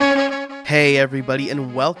Hey everybody,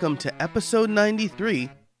 and welcome to episode 93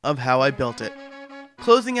 of How I Built It.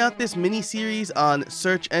 Closing out this mini-series on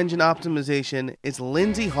search engine optimization is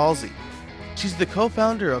Lindsay Halsey. She's the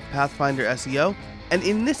co-founder of Pathfinder SEO, and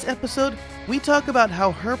in this episode, we talk about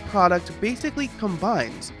how her product basically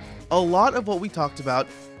combines a lot of what we talked about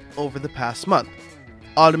over the past month.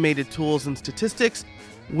 Automated tools and statistics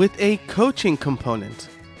with a coaching component.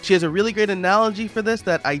 She has a really great analogy for this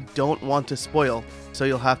that I don't want to spoil, so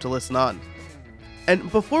you'll have to listen on.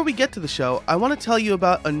 And before we get to the show, I want to tell you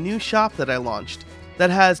about a new shop that I launched that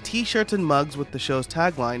has t-shirts and mugs with the show's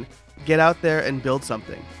tagline, "Get out there and build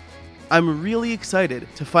something." I'm really excited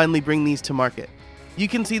to finally bring these to market. You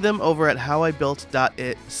can see them over at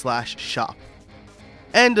howibuilt.it/shop.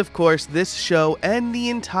 And of course, this show and the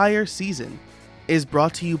entire season is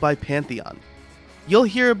brought to you by Pantheon. You'll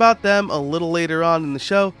hear about them a little later on in the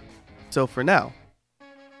show, so for now,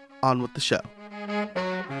 on with the show.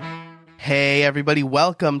 Hey everybody,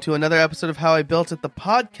 welcome to another episode of How I Built It, the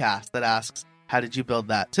podcast that asks, how did you build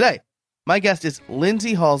that? Today, my guest is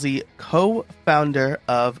Lindsay Halsey, co-founder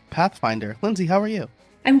of Pathfinder. Lindsay, how are you?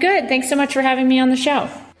 I'm good. Thanks so much for having me on the show.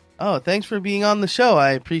 Oh, thanks for being on the show.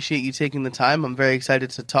 I appreciate you taking the time. I'm very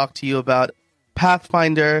excited to talk to you about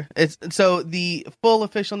Pathfinder. So the full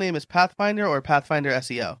official name is Pathfinder or Pathfinder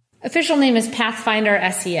SEO? Official name is Pathfinder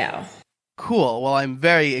SEO. Cool. Well, I'm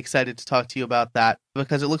very excited to talk to you about that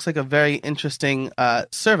because it looks like a very interesting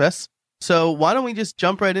service. So why don't we just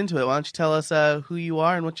jump right into it? Why don't you tell us who you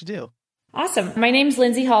are and what you do? Awesome. My name's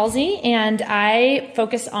Lindsay Halsey, and I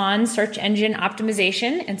focus on search engine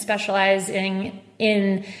optimization and specializing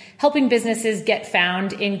in helping businesses get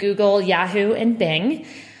found in Google, Yahoo, and Bing.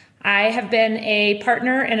 I have been a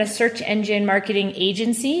partner in a search engine marketing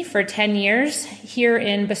agency for 10 years here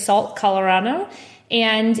in Basalt, Colorado.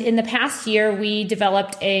 And in the past year, we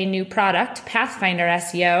developed a new product, Pathfinder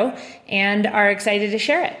SEO, and are excited to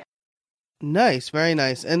share it. Nice, very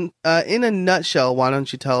nice. And in a nutshell, why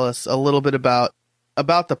don't you tell us a little bit about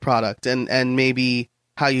the product and maybe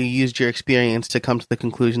how you used your experience to come to the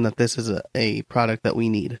conclusion that this is a product that we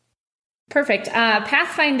need? Perfect.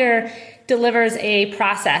 Pathfinder delivers a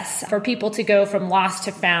process for people to go from lost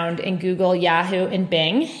to found in Google, Yahoo, and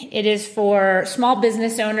Bing. It is for small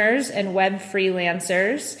business owners and web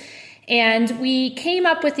freelancers. And we came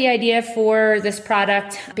up with the idea for this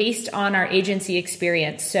product based on our agency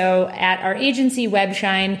experience. So at our agency,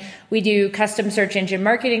 Webshine, we do custom search engine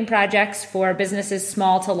marketing projects for businesses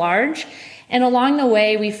small to large. And along the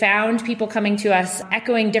way, we found people coming to us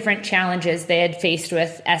echoing different challenges they had faced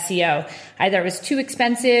with SEO. Either it was too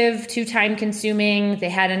expensive, too time consuming, they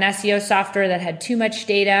had an SEO software that had too much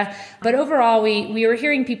data. But overall, we were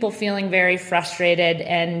hearing people feeling very frustrated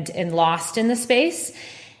and lost in the space.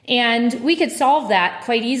 And we could solve that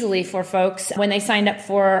quite easily for folks when they signed up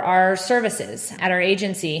for our services at our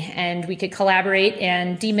agency. And we could collaborate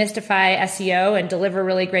and demystify SEO and deliver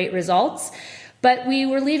really great results. But we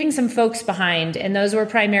were leaving some folks behind, and those were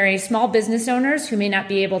primarily small business owners who may not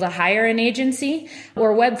be able to hire an agency,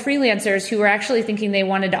 or web freelancers who were actually thinking they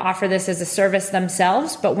wanted to offer this as a service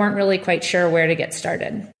themselves, but weren't really quite sure where to get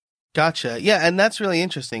started. Gotcha. Yeah, and that's really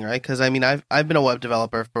interesting, right? Because I mean, I've been a web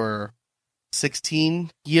developer for 16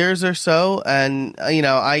 years or so, and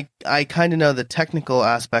I kind of know the technical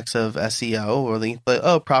aspects of SEO,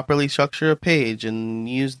 or properly structure a page and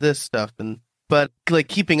use this stuff, but like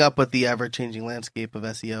keeping up with the ever-changing landscape of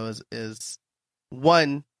SEO is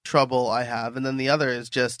one trouble I have, and then the other is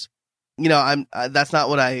just, that's not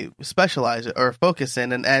what I specialize or focus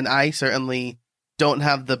in, and I certainly don't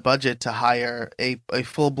have the budget to hire a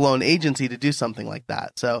full-blown agency to do something like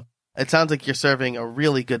that. So it sounds like you're serving a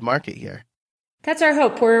really good market here. That's our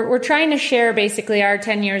hope. We're trying to share basically our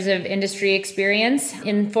 10 years of industry experience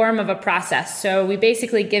in form of a process. So we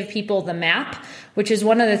basically give people the map, which is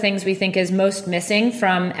one of the things we think is most missing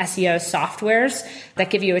from SEO softwares that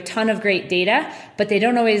give you a ton of great data, but they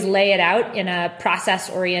don't always lay it out in a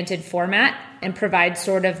process-oriented format and provide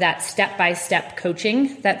sort of that step-by-step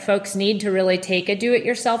coaching that folks need to really take a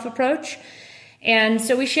do-it-yourself approach. And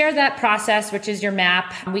so we share that process, which is your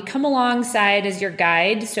map. We come alongside as your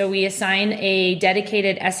guide. So we assign a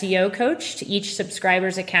dedicated SEO coach to each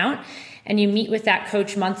subscriber's account, and you meet with that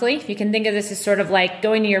coach monthly. You can think of this as sort of like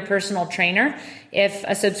going to your personal trainer. If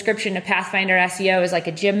a subscription to Pathfinder SEO is like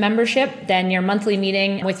a gym membership, then your monthly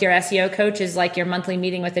meeting with your SEO coach is like your monthly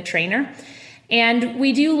meeting with a trainer. And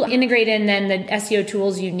we do integrate in then the SEO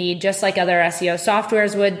tools you need, just like other SEO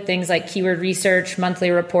softwares would, things like keyword research, monthly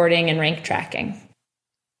reporting, and rank tracking.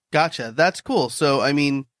 Gotcha. That's cool. So, I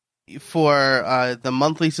mean, for the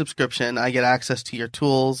monthly subscription, I get access to your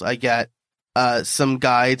tools. I get some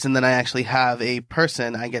guides, and then I actually have a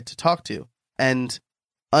person I get to talk to. And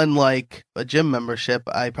unlike a gym membership,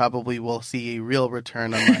 I probably will see a real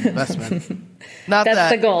return on my investment.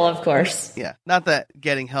 That's the goal, of course. Yeah. Not that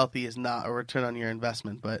getting healthy is not a return on your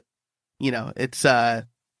investment, but it's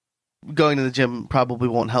going to the gym probably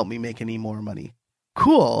won't help me make any more money.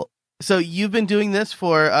 Cool. So you've been doing this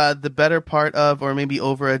for the better part of, or maybe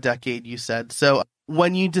over a decade, you said. So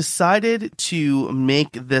when you decided to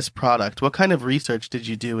make this product, what kind of research did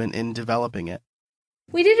you do in developing it?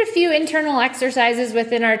 We did a few internal exercises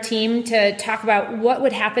within our team to talk about what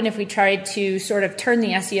would happen if we tried to sort of turn the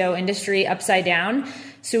SEO industry upside down.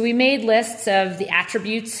 So we made lists of the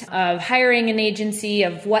attributes of hiring an agency,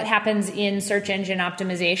 of what happens in search engine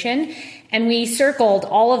optimization. And we circled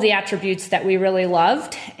all of the attributes that we really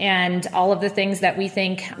loved and all of the things that we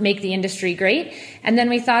think make the industry great. And then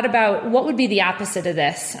we thought about what would be the opposite of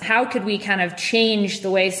this. How could we kind of change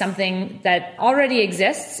the way something that already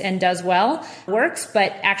exists and does well works,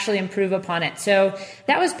 but actually improve upon it? So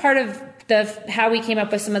that was part of how we came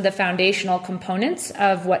up with some of the foundational components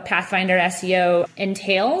of what Pathfinder SEO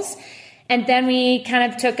entails. And then we kind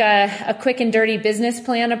of took a quick and dirty business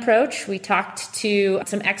plan approach. We talked to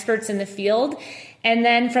some experts in the field. And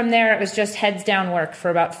then from there, it was just heads down work for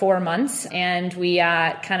about 4 months. And we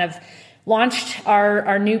kind of launched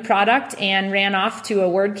our new product and ran off to a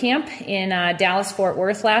WordCamp in Dallas-Fort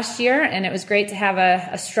Worth last year. And it was great to have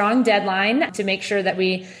a strong deadline to make sure that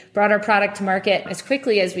we brought our product to market as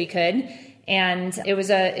quickly as we could. And it was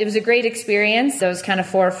a great experience. Those kind of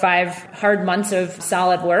 4 or 5 hard months of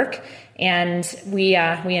solid work. And we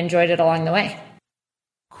enjoyed it along the way.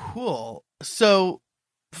 Cool. So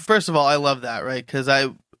first of all, I love that, right? Because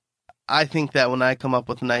I think that when I come up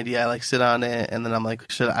with an idea, I like sit on it and then I'm like,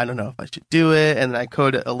 I don't know if I should do it. And then I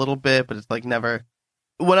code it a little bit, but it's like never.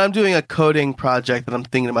 When I'm doing a coding project that I'm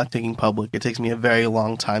thinking about taking public, it takes me a very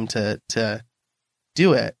long time to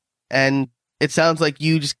do it. And it sounds like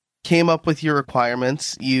you just came up with your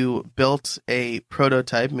requirements. You built a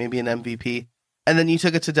prototype, maybe an MVP, and then you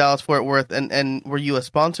took it to Dallas-Fort Worth. And were you a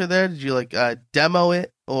sponsor there? Did you demo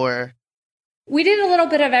it or? We did a little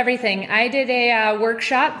bit of everything. I did a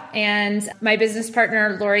workshop, and my business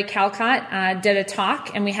partner, Lori Calcott, did a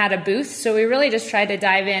talk, and we had a booth. So we really just tried to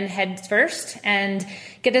dive in head first and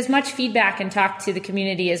get as much feedback and talk to the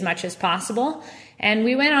community as much as possible. And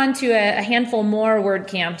we went on to a handful more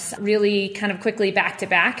WordCamps really kind of quickly back to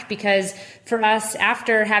back, because for us,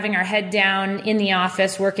 after having our head down in the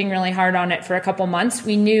office, working really hard on it for a couple months,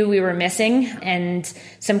 we knew we were missing and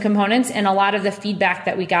some components, and a lot of the feedback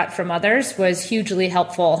that we got from others was hugely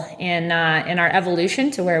helpful in our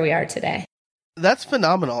evolution to where we are today. That's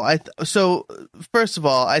phenomenal. So first of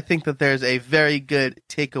all, I think that there's a very good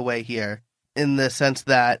takeaway here in the sense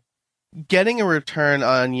that getting a return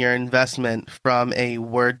on your investment from a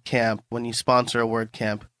WordCamp when you sponsor a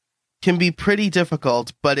WordCamp can be pretty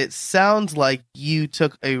difficult, but it sounds like you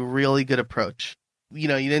took a really good approach. You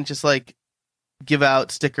didn't just give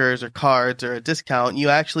out stickers or cards or a discount. You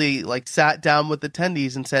actually sat down with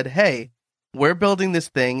attendees and said, hey, we're building this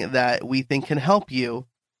thing that we think can help you.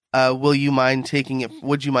 Would you mind taking it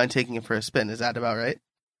for a spin? Is that about right?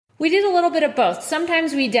 We did a little bit of both.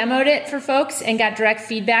 Sometimes we demoed it for folks and got direct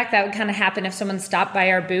feedback. That would kind of happen if someone stopped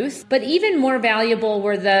by our booth. But even more valuable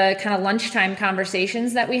were the kind of lunchtime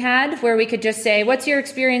conversations that we had, where we could just say, what's your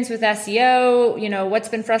experience with SEO? What's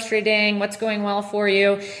been frustrating? What's going well for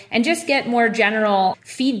you? And just get more general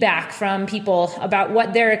feedback from people about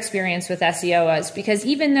what their experience with SEO was. Because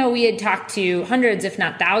even though we had talked to hundreds, if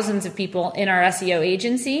not thousands of people in our SEO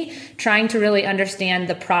agency, trying to really understand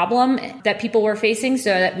the problem that people were facing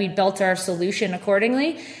so that we built our solution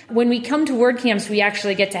accordingly. When we come to WordCamps, we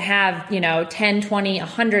actually get to have, 10, 20,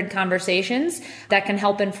 100 conversations that can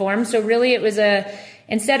help inform. So really it was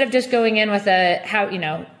instead of just going in with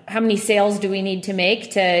how many sales do we need to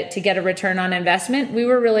make to get a return on investment, we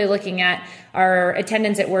were really looking at our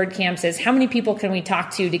attendance at WordCamps as how many people can we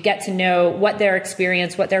talk to get to know what their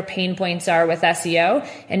experience, what their pain points are with SEO,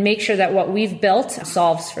 and make sure that what we've built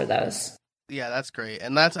solves for those. Yeah, that's great.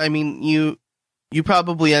 And you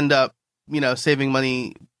probably end up, saving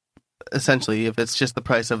money, essentially, if it's just the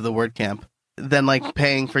price of the WordCamp, than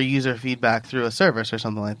paying for user feedback through a service or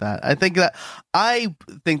something like that. I think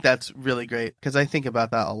that's really great, because I think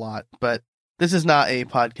about that a lot. But this is not a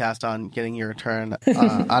podcast on getting your return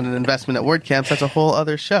on an investment at WordCamps. That's a whole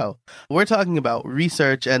other show. We're talking about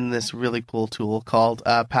research and this really cool tool called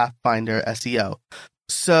Pathfinder SEO.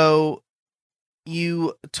 So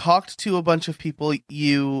you talked to a bunch of people.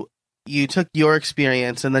 You took your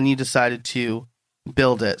experience and then you decided to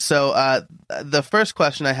build it. So the first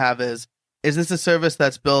question I have is this a service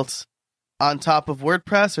that's built on top of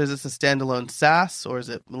WordPress, or is this a standalone SaaS, or is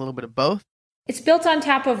it a little bit of both? It's built on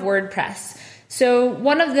top of WordPress. So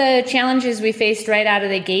one of the challenges we faced right out of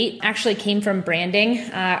the gate actually came from branding.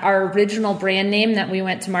 Our original brand name that we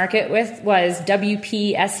went to market with was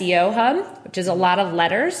WP SEO Hub, which is a lot of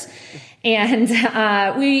letters. And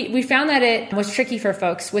we found that it was tricky for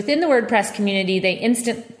folks. Within the WordPress community,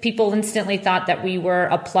 people instantly thought that we were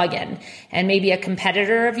a plugin and maybe a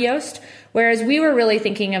competitor of Yoast, whereas we were really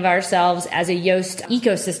thinking of ourselves as a Yoast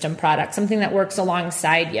ecosystem product, something that works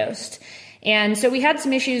alongside Yoast. And so we had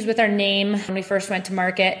some issues with our name when we first went to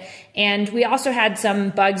market. And we also had some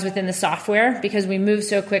bugs within the software because we moved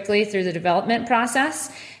so quickly through the development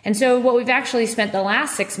process. And so what we've actually spent the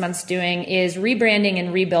last 6 months doing is rebranding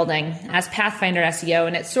and rebuilding as Pathfinder SEO.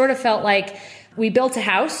 And it sort of felt like we built a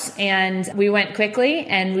house and we went quickly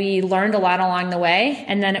and we learned a lot along the way.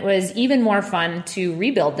 And then it was even more fun to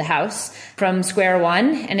rebuild the house from square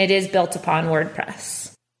one. And it is built upon WordPress.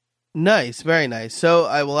 Nice, very nice. So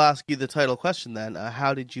I will ask you the title question then.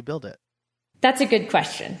 How did you build it? That's a good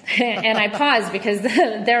question. And I paused because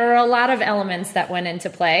there are a lot of elements that went into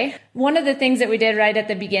play. One of the things that we did right at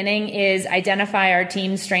the beginning is identify our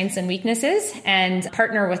team's strengths and weaknesses and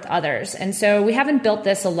partner with others. And so we haven't built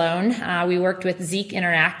this alone. We worked with Zeek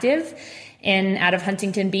Interactive out of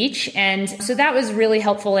Huntington Beach. And so that was really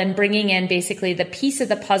helpful in bringing in basically the piece of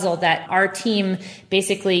the puzzle that our team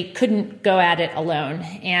basically couldn't go at it alone.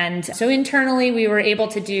 And so internally, we were able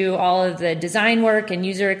to do all of the design work and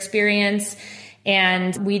user experience.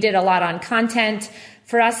 And we did a lot on content.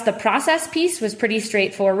 For us, the process piece was pretty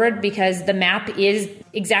straightforward because the map is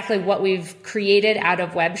exactly what we've created out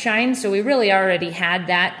of WebShine. So we really already had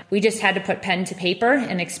that. We just had to put pen to paper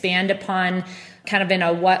and expand upon kind of in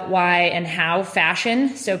a what, why, and how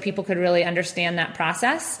fashion so people could really understand that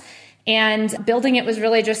process. And building it was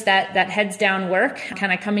really just that heads down work,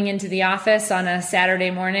 kind of coming into the office on a Saturday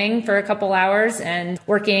morning for a couple hours and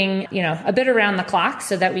working, a bit around the clock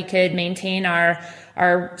so that we could maintain our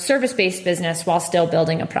service-based business while still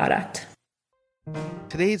building a product.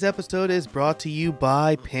 Today's episode is brought to you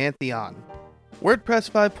by Pantheon. WordPress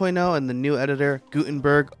 5.0 and the new editor,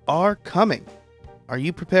 Gutenberg, are coming. Are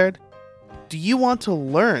you prepared? Do you want to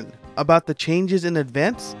learn about the changes in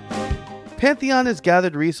advance? Pantheon has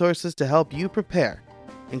gathered resources to help you prepare,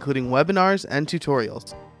 including webinars and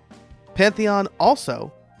tutorials. Pantheon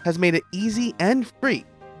also has made it easy and free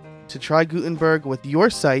to try Gutenberg with your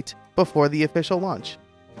site before the official launch.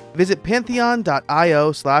 Visit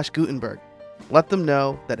pantheon.io/Gutenberg. Let them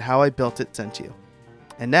know that How I Built It sent you.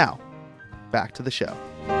 And now, back to the show.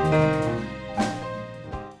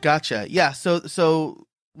 Gotcha. Yeah,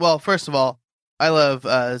 well, first of all, I love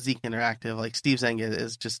Zeek Interactive. Like, Steve Zengit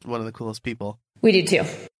is just one of the coolest people. We do too.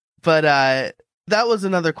 But that was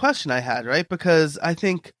another question I had, right? Because I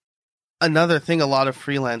think another thing a lot of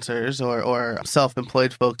freelancers or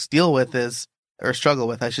self-employed folks deal with struggle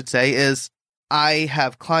with, I should say, is I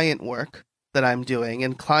have client work that I'm doing,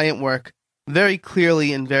 and client work very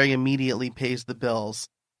clearly and very immediately pays the bills.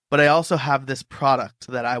 But I also have this product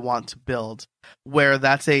that I want to build where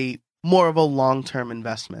that's more of a long-term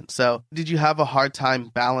investment. So did you have a hard time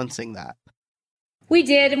balancing that? We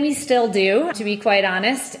did, and we still do, to be quite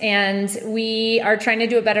honest. And we are trying to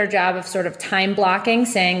do a better job of sort of time blocking,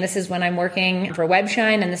 saying this is when I'm working for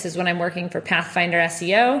WebShine and this is when I'm working for Pathfinder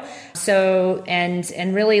SEO. So,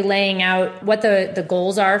 and really laying out what the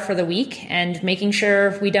goals are for the week and making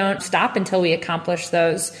sure we don't stop until we accomplish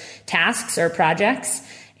those tasks or projects.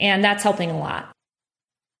 And that's helping a lot.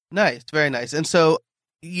 Nice, very nice. And so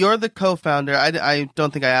you're the co-founder. I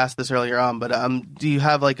don't think I asked this earlier on, but do you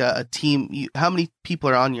have like a team? How many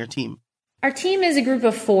people are on your team? Our team is a group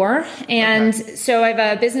of 4. And so I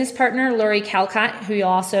have a business partner, Lori Calcott, who you'll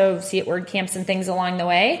also see at WordCamps and things along the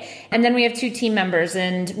way. And then we have 2 team members,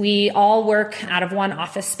 and we all work out of one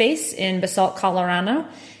office space in Basalt, Colorado.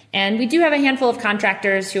 And we do have a handful of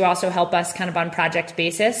contractors who also help us kind of on project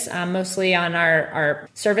basis, mostly on our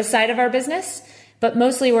service side of our business. But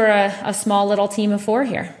mostly we're a small little team of 4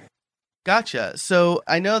 here. Gotcha. So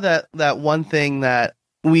I know that one thing that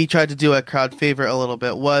we tried to do at Crowd Favorite a little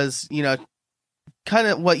bit was, kind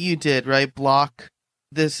of what you did, right? Block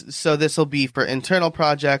this. So this will be for internal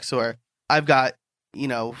projects, or I've got,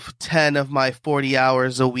 10 of my 40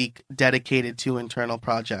 hours a week dedicated to internal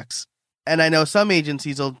projects. And I know some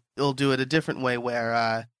agencies will do it a different way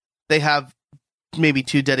where they have maybe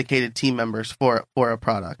 2 dedicated team members for a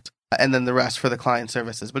product, and then the rest for the client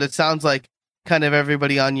services. But it sounds like kind of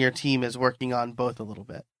everybody on your team is working on both a little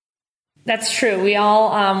bit. That's true. We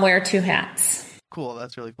all wear 2 hats. Cool.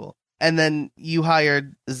 That's really cool. And then you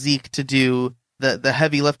hired Zeek to do the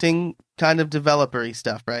heavy lifting kind of developer-y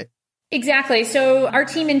stuff, right? Exactly. So our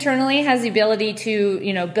team internally has the ability to,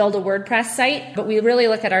 build a WordPress site, but we really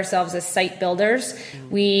look at ourselves as site builders.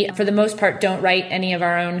 We, for the most part, don't write any of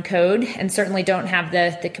our own code and certainly don't have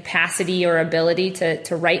the capacity or ability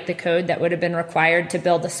to write the code that would have been required to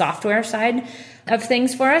build the software side of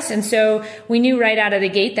things for us. And so we knew right out of the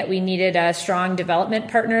gate that we needed a strong development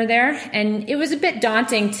partner there. And it was a bit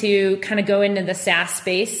daunting to kind of go into the SaaS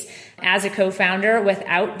space as a co-founder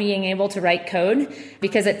without being able to write code,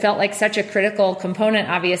 because it felt like such a critical component,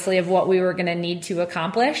 obviously, of what we were going to need to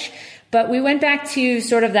accomplish. But we went back to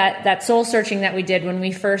sort of that soul searching that we did when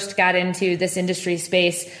we first got into this industry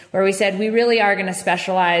space, where we said we really are going to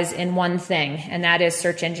specialize in one thing, and that is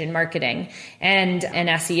search engine marketing and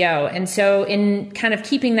SEO. And so in kind of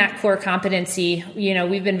keeping that core competency,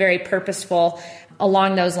 we've been very purposeful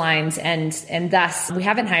along those lines, and thus we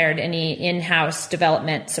haven't hired any in-house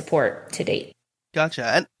development support to date. Gotcha.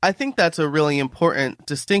 And I think that's a really important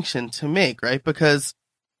distinction to make, right? Because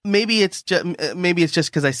maybe it's just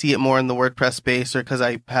because I see it more in the WordPress space or because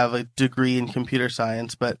I have a degree in computer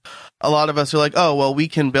science, but a lot of us are like, oh, well, we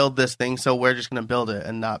can build this thing, so we're just going to build it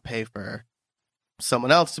and not pay for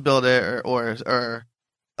someone else to build it or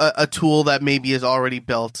a tool that maybe is already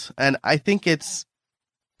built. And I think it's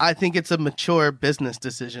a mature business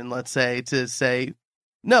decision, let's say, to say,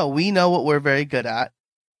 no, we know what we're very good at,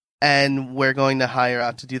 and we're going to hire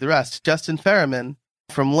out to do the rest. Justin Ferriman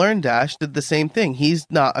from LearnDash did the same thing. He's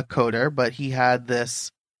not a coder, but he had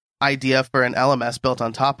this idea for an LMS built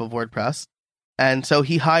on top of WordPress. And so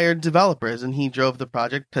he hired developers and he drove the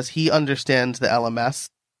project because he understands the LMS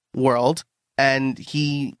world, and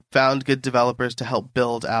he found good developers to help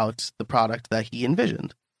build out the product that he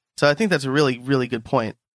envisioned. So I think that's a really, really good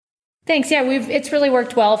point. Thanks. Yeah, it's really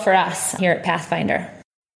worked well for us here at Pathfinder.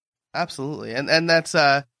 Absolutely. And that's,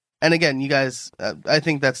 and again, you guys, I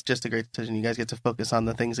think that's just a great decision. You guys get to focus on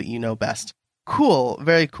the things that you know best. Cool.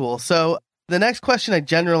 Very cool. So the next question I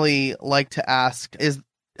generally like to ask is,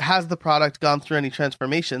 has the product gone through any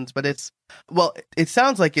transformations? But it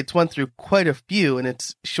sounds like it's went through quite a few in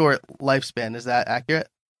its short lifespan. Is that accurate?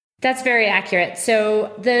 That's very accurate.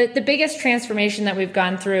 So the biggest transformation that we've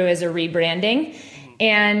gone through is a rebranding.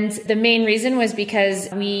 And the main reason was because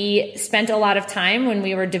we spent a lot of time when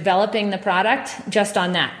we were developing the product just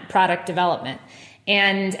on that product development.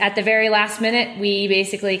 And at the very last minute, we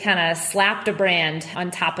basically kind of slapped a brand on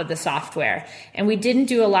top of the software. And we didn't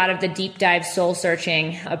do a lot of the deep dive soul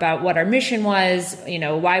searching about what our mission was,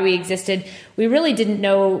 why we existed. We really didn't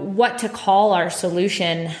know what to call our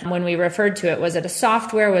solution when we referred to it. Was it a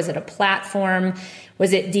software? Was it a platform?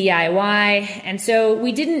 Was it DIY? And so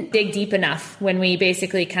we didn't dig deep enough when we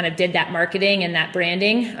basically kind of did that marketing and that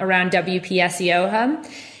branding around WP SEO Hub.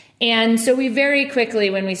 And so we very quickly,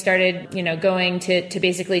 when we started, going to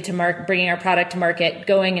basically bringing our product to market,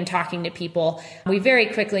 going and talking to people, we very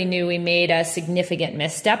quickly knew we made a significant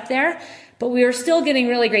misstep there. But we were still getting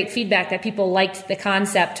really great feedback that people liked the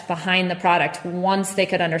concept behind the product once they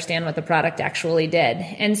could understand what the product actually did.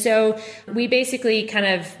 And so we basically kind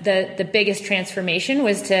of, the biggest transformation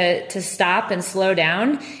was to stop and slow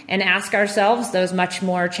down and ask ourselves those much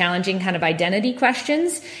more challenging kind of identity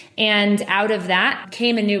questions. And out of that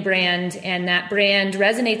came a new brand, and that brand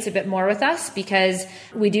resonates a bit more with us because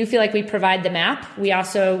we do feel like we provide the map. We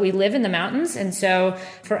live in the mountains. And so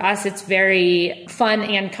for us, it's very fun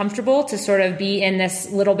and comfortable to sort of be in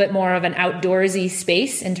this little bit more of an outdoorsy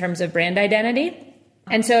space in terms of brand identity.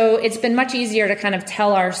 And so it's been much easier to kind of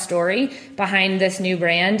tell our story behind this new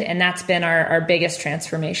brand. And that's been our biggest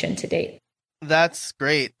transformation to date. That's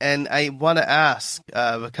great. And I want to ask,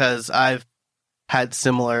 because I've had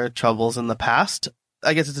similar troubles in the past.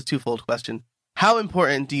 I guess it's a twofold question. How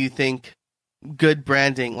important do you think good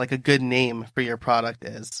branding, like a good name for your product,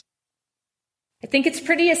 is? I think it's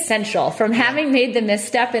pretty essential. From having made the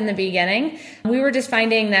misstep in the beginning, we were just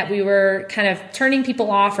finding that we were kind of turning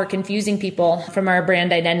people off or confusing people from our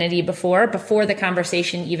brand identity before the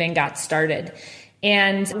conversation even got started.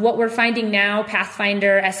 And what we're finding now,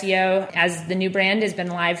 Pathfinder SEO, as the new brand, has been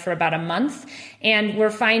live for about a month. And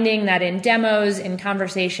we're finding that in demos, in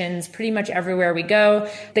conversations, pretty much everywhere we go,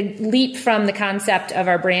 the leap from the concept of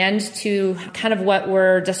our brand to kind of what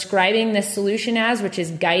we're describing this solution as, which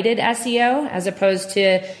is guided SEO, as opposed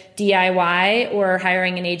to DIY or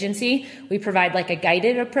hiring an agency. We provide like a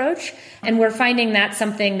guided approach. And we're finding that's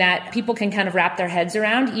something that people can kind of wrap their heads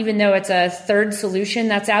around, even though it's a third solution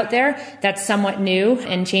that's out there that's somewhat new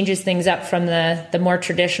and changes things up from the more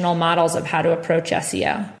traditional models of how to approach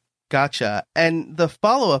SEO. Gotcha. And the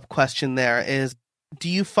follow-up question there is, do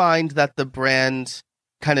you find that the brand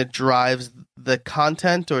kind of drives the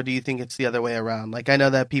content, or do you think it's the other way around? Like, I know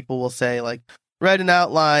that people will say, like, write an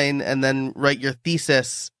outline and then write your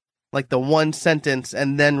thesis, like the one sentence,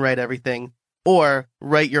 and then write everything, or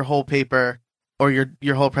write your whole paper or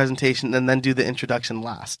your whole presentation and then do the introduction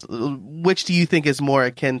last? Which do you think is more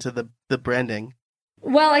akin to the branding?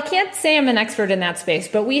 Well, I can't say I'm an expert in that space,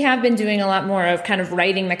 but we have been doing a lot more of kind of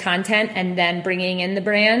writing the content and then bringing in the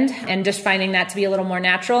brand and just finding that to be a little more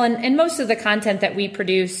natural. And most of the content that we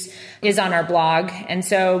produce is on our blog. And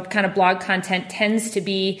so kind of blog content tends to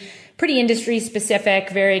be pretty industry specific,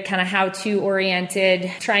 very kind of how-to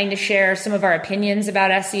oriented, trying to share some of our opinions about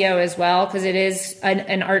SEO as well, because it is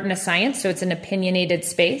an art and a science. So it's an opinionated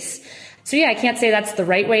space. So yeah, I can't say that's the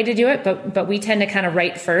right way to do it, but we tend to kind of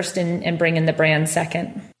write first and bring in the brand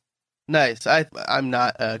second. Nice. I'm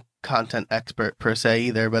not a content expert per se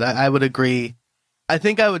either, but I would agree. I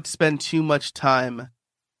think I would spend too much time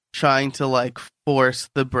trying to like force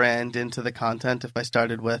the brand into the content if I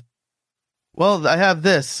started with, well, I have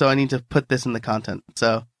this, so I need to put this in the content.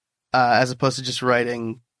 So as opposed to just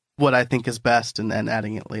writing what I think is best and then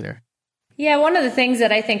adding it later. Yeah, one of the things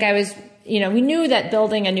that I think we knew that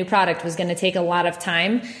building a new product was going to take a lot of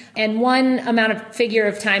time. And one amount of figure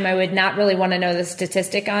of time I would not really want to know the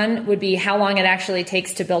statistic on would be how long it actually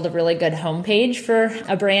takes to build a really good homepage for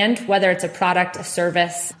a brand, whether it's a product, a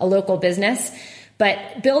service, a local business.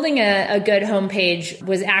 But building a good homepage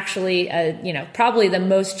was actually, probably the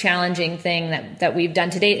most challenging thing that we've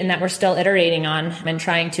done to date and that we're still iterating on and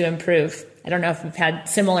trying to improve. I don't know if you've had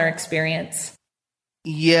similar experience.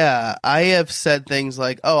 Yeah, I have said things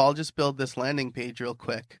like, oh, I'll just build this landing page real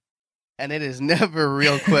quick. And it is never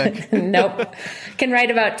real quick. Nope. Can write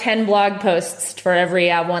about 10 blog posts for every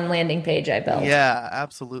one landing page I build. Yeah,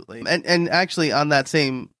 absolutely. And actually on that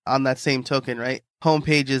same token, right? Home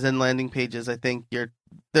pages and landing pages, I think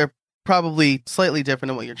they're probably slightly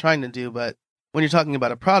different in what you're trying to do. But when you're talking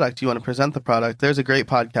about a product, you want to present the product. There's a great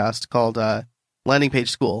podcast called Landing Page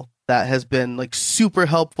School that has been like super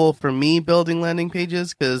helpful for me building landing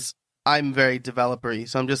pages because I'm very developer-y.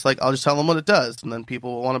 So I'm just like, I'll just tell them what it does and then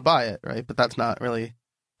people will want to buy it, right? But that's not really, you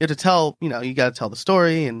have to tell, you got to tell the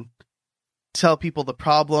story and tell people the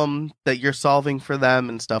problem that you're solving for them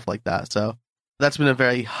and stuff like that. So that's been a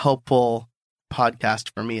very helpful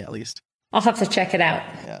podcast for me, at least. I'll have to check it out.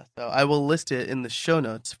 Yeah. So I will list it in the show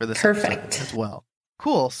notes for this Perfect episode as well.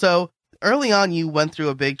 Cool. So early on, you went through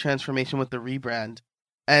a big transformation with the rebrand.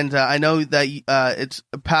 And I know that it's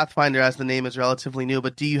Pathfinder, as the name is relatively new,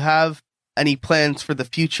 but do you have any plans for the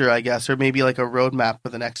future, I guess, or maybe like a roadmap for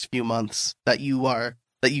the next few months that you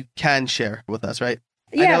can share with us, right?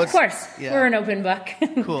 Yeah, of course. Yeah. We're an open book.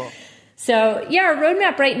 Cool. So yeah, our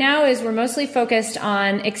roadmap right now is we're mostly focused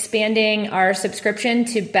on expanding our subscription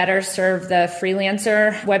to better serve the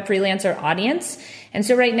web freelancer audience. And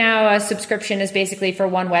so right now, a subscription is basically for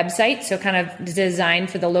one website, so kind of designed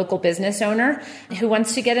for the local business owner who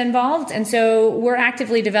wants to get involved. And so we're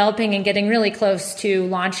actively developing and getting really close to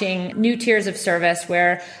launching new tiers of service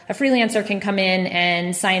where a freelancer can come in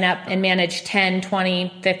and sign up and manage 10,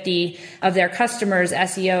 20, 50 of their customers'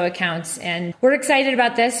 SEO accounts. And we're excited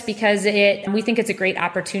about this because we think it's a great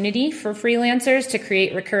opportunity for freelancers to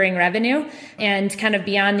create recurring revenue. And kind of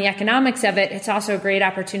beyond the economics of it, it's also a great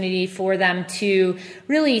opportunity for them to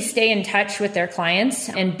really stay in touch with their clients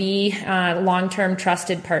and be long-term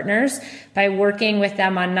trusted partners by working with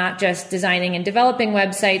them on not just designing and developing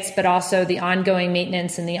websites, but also the ongoing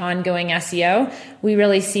maintenance and the ongoing SEO. We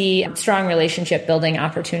really see a strong relationship building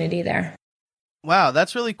opportunity there. Wow,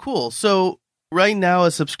 that's really cool. So right now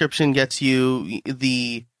a subscription gets you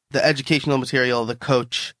the educational material, the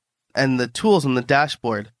coach, and the tools and the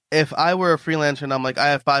dashboard. If I were a freelancer and I'm like, I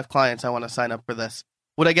have 5 clients, I want to sign up for this.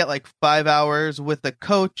 Would I get like 5 hours with a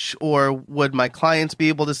coach, or would my clients be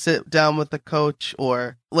able to sit down with a coach,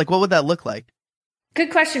 or like, what would that look like?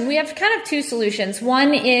 Good question. We have kind of 2 solutions.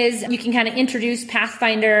 One is you can kind of introduce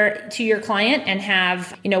Pathfinder to your client and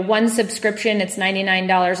have, one subscription. It's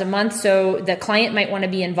 $99 a month. So the client might want to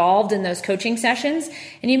be involved in those coaching sessions.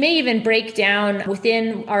 And you may even break down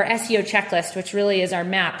within our SEO checklist, which really is our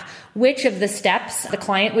map, which of the steps the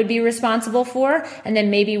client would be responsible for, and then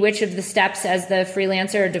maybe which of the steps as the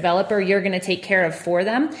freelancer or developer you're going to take care of for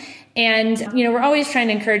them. And, we're always trying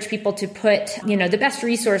to encourage people to put, the best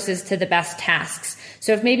resources to the best tasks.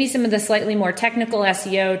 So if maybe some of the slightly more technical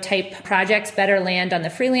SEO type projects better land on the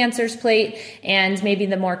freelancer's plate, and maybe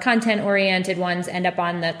the more content oriented ones end up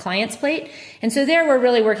on the client's plate. And so there we're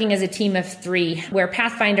really working as a team of 3, where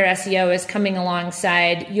Pathfinder SEO is coming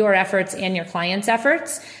alongside your efforts and your client's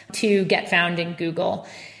efforts to get found in Google.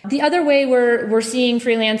 The other way we're seeing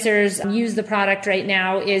freelancers use the product right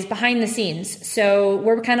now is behind the scenes. So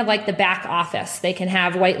we're kind of like the back office. They can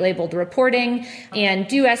have white labeled reporting and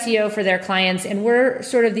do SEO for their clients. And we're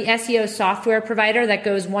sort of the SEO software provider that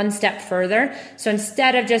goes one step further. So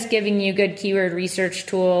instead of just giving you good keyword research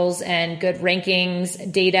tools and good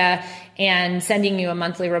rankings, data, and sending you a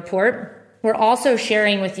monthly report, we're also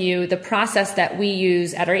sharing with you the process that we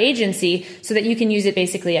use at our agency so that you can use it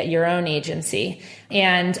basically at your own agency.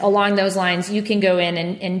 And along those lines, you can go in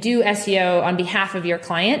and do SEO on behalf of your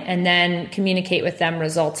client and then communicate with them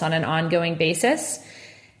results on an ongoing basis.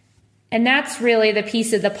 And that's really the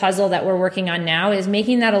piece of the puzzle that we're working on now, is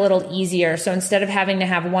making that a little easier. So instead of having to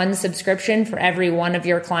have one subscription for every one of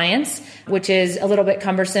your clients, which is a little bit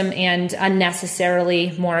cumbersome and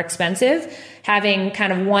unnecessarily more expensive, having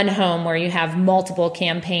kind of one home where you have multiple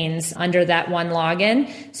campaigns under that one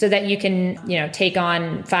login so that you can, take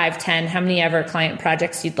on 5, 10, how many ever client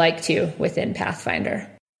projects you'd like to within Pathfinder.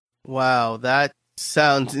 Wow, that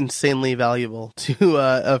sounds insanely valuable to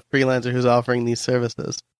a freelancer who's offering these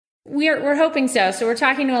services. We're hoping so. So we're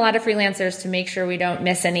talking to a lot of freelancers to make sure we don't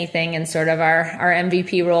miss anything in sort of our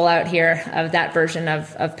MVP rollout here of that version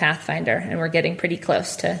of Pathfinder. And we're getting pretty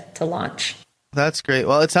close to launch. That's great.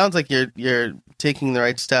 Well, it sounds like you're taking the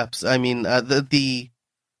right steps. I mean, I've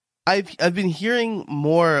been hearing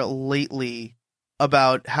more lately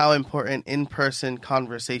about how important in-person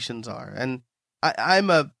conversations are, and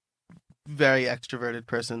I'm a very extroverted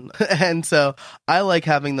person, and so I like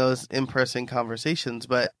having those in-person conversations.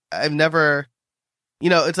 But I've never,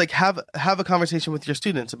 it's like have a conversation with your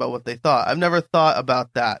students about what they thought. I've never thought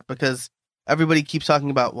about that because everybody keeps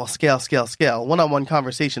talking about, well, scale. One-on-one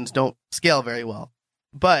conversations don't scale very well,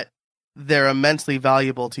 but they're immensely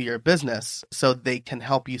valuable to your business, so they can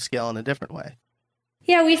help you scale in a different way.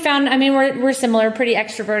 Yeah, we found, we're similar, pretty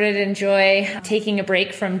extroverted, enjoy taking a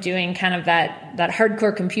break from doing kind of that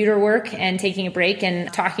hardcore computer work and taking a break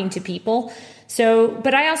and talking to people. So,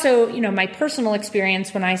 but I also, my personal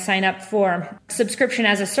experience when I sign up for subscription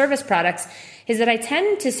as a service products is that I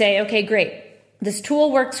tend to say, okay, great. This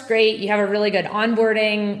tool works great. You have a really good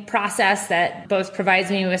onboarding process that both provides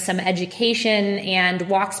me with some education and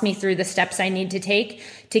walks me through the steps I need to take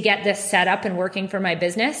to get this set up and working for my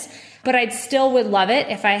business. But I'd still would love it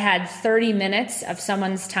if I had 30 minutes of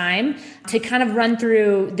someone's time to kind of run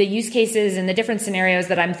through the use cases and the different scenarios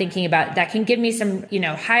that I'm thinking about that can give me some,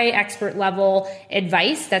 high expert level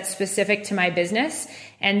advice that's specific to my business.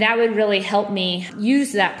 And that would really help me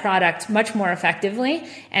use that product much more effectively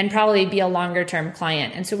and probably be a longer term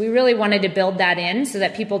client. And so we really wanted to build that in so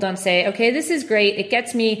that people don't say, okay, this is great. It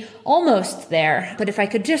gets me almost there. But if I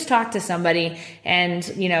could just talk to somebody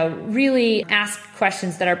and, really ask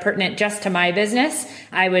questions that are pertinent just to my business,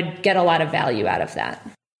 I would get a lot of value out of that.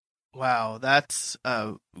 Wow, that's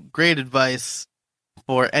great advice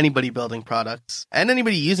for anybody building products and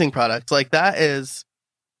anybody using products. Like that is,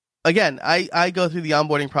 again, I go through the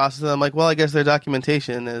onboarding process and I'm like, well, I guess their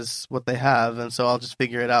documentation is what they have. And so I'll just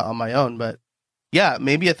figure it out on my own. But yeah,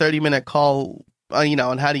 maybe a 30-minute call,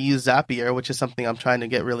 on how to use Zapier, which is something I'm trying to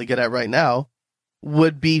get really good at right now,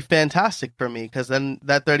 would be fantastic for me because then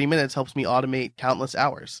that 30 minutes helps me automate countless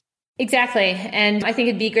hours. Exactly. And I think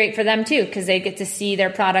it'd be great for them too, because they get to see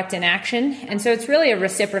their product in action. And so it's really a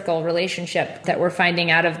reciprocal relationship that we're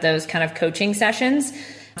finding out of those kind of coaching sessions.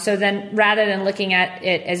 So then rather than looking at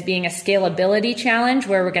it as being a scalability challenge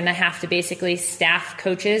where we're going to have to basically staff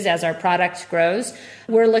coaches as our product grows,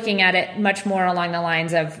 we're looking at it much more along the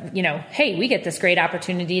lines of, hey, we get this great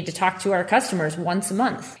opportunity to talk to our customers once a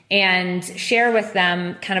month and share with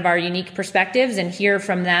them kind of our unique perspectives and hear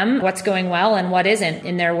from them what's going well and what isn't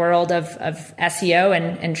in their world of SEO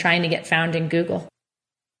and trying to get found in Google.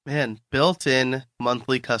 Man, built-in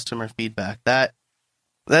monthly customer feedback. That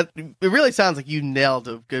it really sounds like you nailed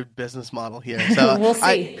a good business model here. So we'll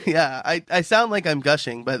see. I sound like I'm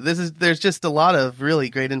gushing, but there's just a lot of really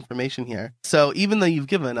great information here. So even though you've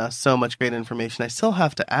given us so much great information, I still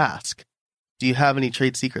have to ask, do you have any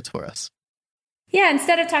trade secrets for us? Yeah,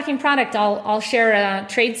 instead of talking product, I'll share a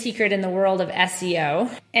trade secret in the world of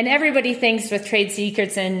SEO. And everybody thinks with trade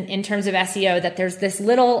secrets in terms of SEO that there's this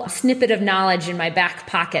little snippet of knowledge in my back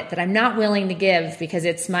pocket that I'm not willing to give because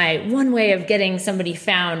it's my one way of getting somebody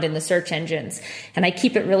found in the search engines. And I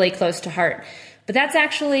keep it really close to heart. But that's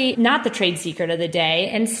actually not the trade secret of the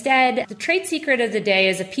day. Instead, the trade secret of the day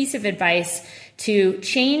is a piece of advice to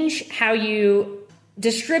change how you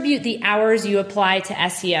distribute the hours you apply to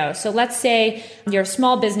SEO. So let's say you're a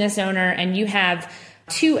small business owner and you have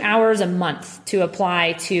 2 hours a month to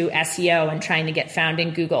apply to SEO and trying to get found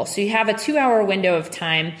in Google. So you have a 2-hour window of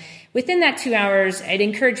time Within that 2 hours, I'd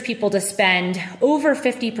encourage people to spend over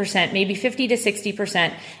 50%, maybe 50 to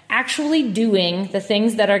 60%, actually doing the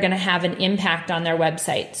things that are going to have an impact on their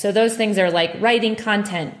website. So those things are like writing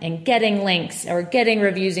content and getting links or getting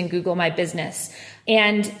reviews in Google My Business.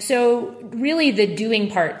 And so really the doing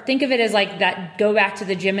part, think of it as like that, go back to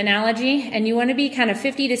the gym analogy, and you want to be kind of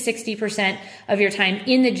 50 to 60% of your time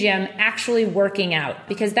in the gym actually working out,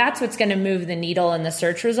 because that's what's going to move the needle in the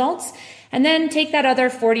search results. And then take that other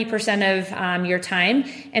 40% of your time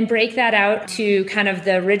and break that out to kind of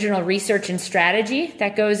the original research and strategy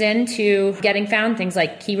that goes into getting found, things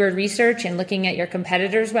like keyword research and looking at your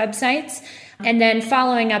competitors' websites. And then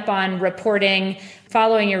following up on reporting,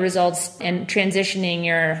 following your results, and transitioning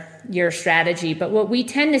your strategy. But what we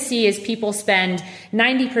tend to see is people spend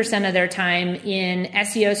 90% of their time in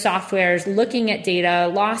SEO softwares, looking at data,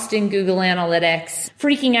 lost in Google Analytics,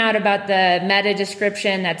 freaking out about the meta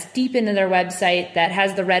description that's deep into their website that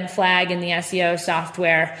has the red flag in the SEO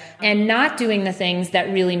software, and not doing the things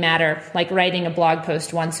that really matter, like writing a blog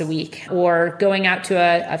post once a week or going out to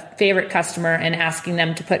a favorite customer and asking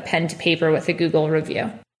them to put pen to paper with a Google review.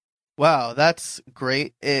 Wow, that's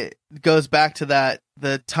great. It goes back to the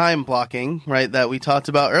time blocking, right, that we talked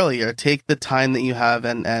about earlier. Take the time that you have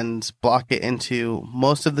and block it into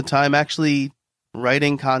most of the time actually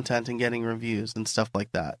writing content and getting reviews and stuff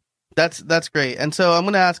like that. That's great. And so I'm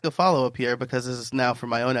going to ask a follow-up here, because this is now for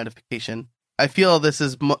my own edification. I feel this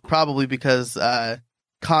is probably because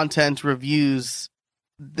content reviews,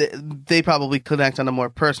 they probably connect on a more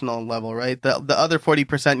personal level, right? The other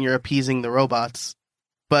 40% you're appeasing the robots.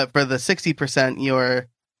 But for the 60%, you're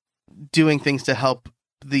doing things to help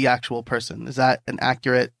the actual person. Is that an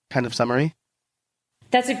accurate kind of summary?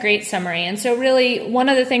 That's a great summary. And so really, one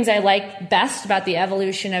of the things I like best about the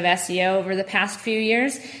evolution of SEO over the past few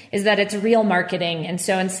years is that it's real marketing. And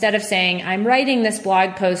so instead of saying, I'm writing this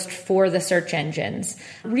blog post for the search engines,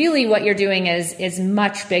 really what you're doing is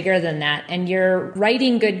much bigger than that. And you're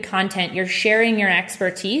writing good content. You're sharing your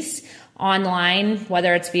expertise online,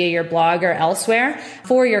 whether it's via your blog or elsewhere,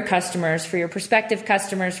 for your customers, for your prospective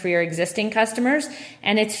customers, for your existing customers.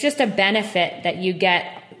 And it's just a benefit that you get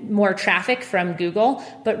more traffic from Google,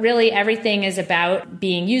 but really everything is about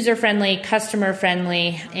being user-friendly,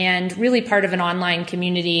 customer-friendly, and really part of an online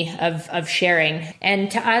community of sharing.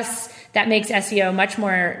 And to us, that makes SEO much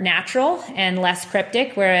more natural and less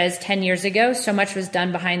cryptic, whereas 10 years ago, so much was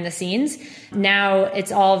done behind the scenes. Now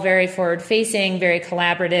it's all very forward-facing, very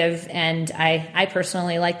collaborative, and I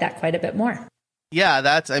personally like that quite a bit more. Yeah,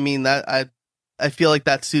 I feel like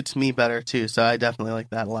that suits me better too, so I definitely like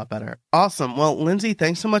that a lot better. Awesome. Well, Lindsay,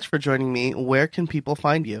 thanks so much for joining me. Where can people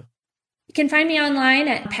find you? You can find me online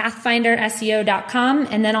at pathfinderseo.com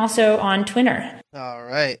and then also on Twitter. All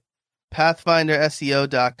right.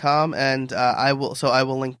 pathfinderseo.com, and I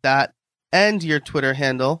will link that and your Twitter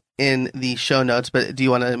handle in the show notes. But do you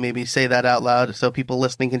want to maybe say that out loud so people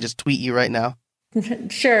listening can just tweet you right now?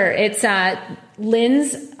 Sure. It's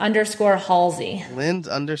Linds_Halsey.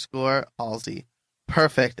 Linds_Halsey.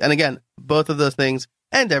 Perfect. And again, both of those things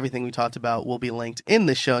and everything we talked about will be linked in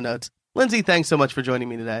the show notes. Lindsay, thanks so much for joining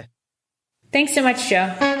me today. Thanks so much,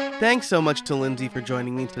 Joe. Thanks so much to Lindsay for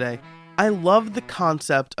joining me today. I love the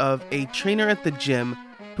concept of a trainer at the gym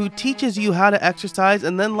who teaches you how to exercise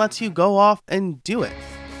and then lets you go off and do it.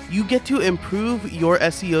 You get to improve your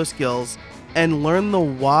SEO skills and learn the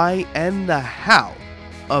why and the how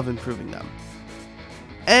of improving them.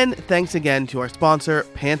 And thanks again to our sponsor,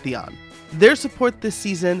 Pantheon. Their support this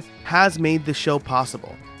season has made the show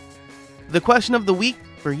possible. The question of the week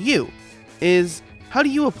for you is, how do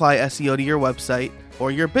you apply SEO to your website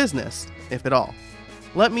or your business, if at all?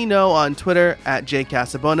 Let me know on Twitter at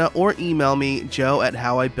jcasabona or email me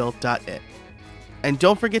joe@howibuilt.it. And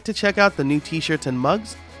don't forget to check out the new t-shirts and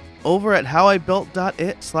mugs over at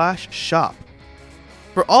howibuilt.it/shop.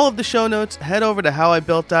 For all of the show notes, head over to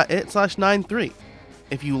howibuilt.it/93.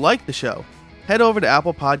 If you like the show, head over to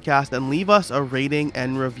Apple Podcasts and leave us a rating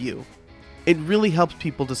and review. It really helps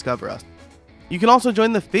people discover us. You can also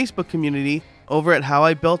join the Facebook community over at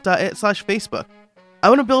howibuilt.it/Facebook. I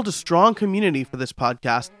want to build a strong community for this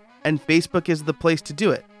podcast, and Facebook is the place to do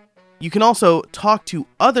it. You can also talk to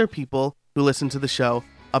other people who listen to the show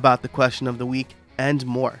about the question of the week and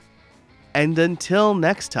more. And until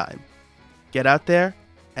next time, get out there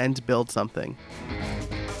and build something.